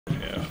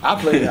I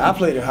played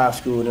in high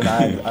school, and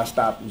then I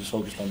stopped and just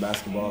focused on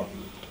basketball.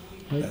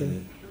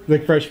 Okay.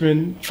 Like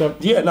freshman stuff?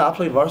 Yeah, no, I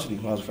played varsity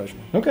when I was a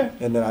freshman. Okay.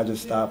 And then I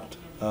just stopped.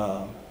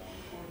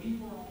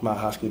 My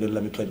high school didn't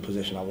let me play the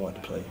position I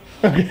wanted to play.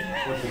 Okay.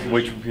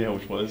 Which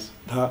was?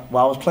 Well,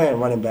 I was playing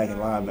running back and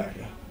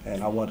linebacker,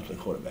 and I wanted to play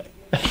quarterback.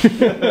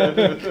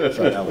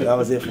 So that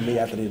was it for me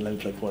after they didn't let me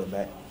play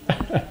quarterback.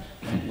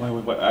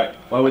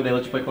 Why would they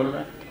let you play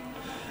quarterback?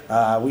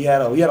 We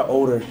had an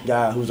older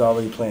guy who's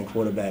already playing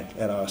quarterback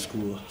at our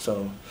school,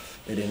 so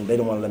they didn't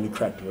want to let me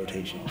crack the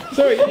rotation.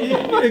 So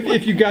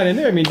if you got in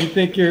there, I mean, do you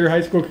think your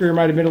high school career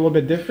might have been a little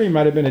bit different? You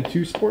might have been a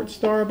two-sport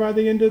star by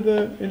the end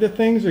of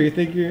things, or you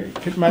think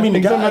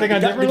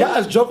the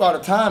guys joke all the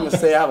time and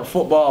say I have a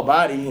football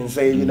body and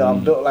say, you know,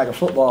 I'm built like a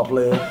football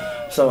player.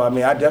 So I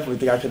mean, I definitely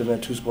think I could have been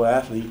a two-sport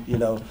athlete. You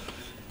know,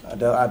 I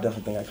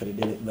definitely think I could have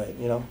did it, but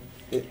you know,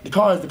 the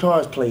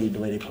Cars played the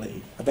way they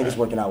played. I think it's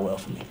working out well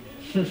for me.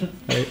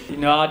 You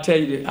know, I'll tell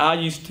you, I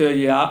used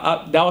to,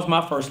 that was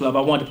my first love.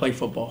 I wanted to play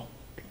football.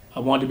 I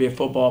wanted to be a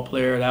football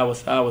player.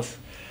 That's why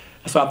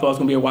I thought I was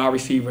going to be a wide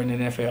receiver in the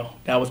NFL.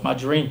 That was my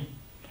dream,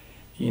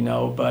 you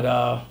know.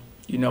 But,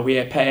 you know, we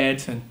had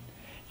pads, and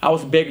I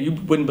was bigger. You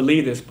wouldn't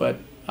believe this, but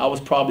I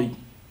was probably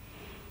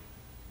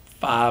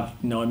 5,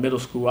 you know, in middle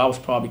school. I was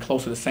probably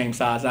close to the same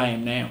size I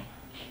am now.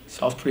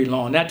 So I was pretty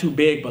long. Not too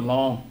big, but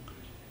long.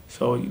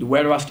 So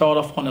where do I start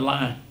off on the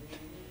line?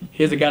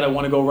 Here's a guy that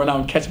want to go run out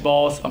and catch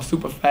balls. I'm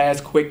super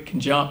fast, quick, can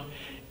jump.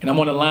 And I'm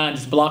on the line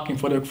just blocking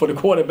for the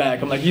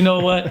quarterback. I'm like, you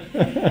know what?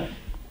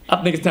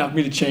 I think it's time for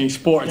me to change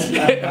sports.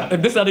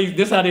 This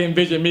how they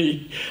envision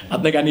me. I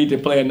think I need to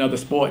play another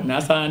sport. And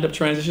that's how I ended up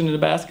transitioning to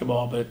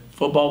basketball. But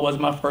football was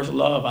my first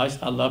love.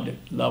 I loved it.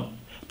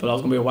 Thought I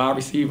was going to be a wide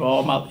receiver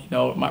all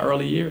my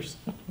early years.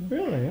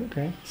 Really?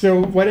 Okay.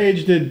 So what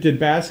age did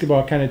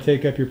basketball kind of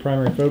take up your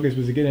primary focus?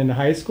 Was it getting into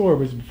high school or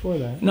was it before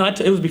that? No,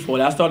 it was before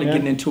that. I started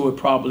getting into it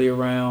probably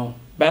around,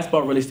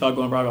 basketball really started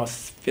going around about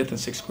 5th and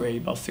 6th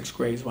grade. About 6th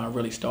grade is when I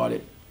really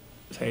started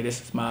to say,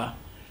 this is my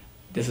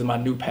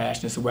new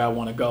passion. This is where I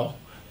want to go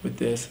with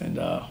this.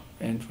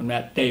 And from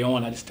that day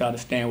on, I just started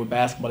staying with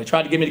basketball. They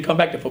tried to get me to come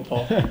back to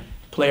football.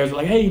 Players were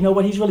like, hey, you know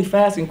what? He's really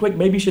fast and quick.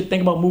 Maybe you should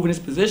think about moving his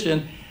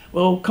position.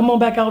 Well, come on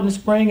back out in the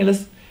spring and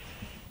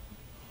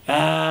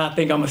I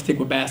think I'm going to stick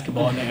with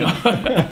basketball now.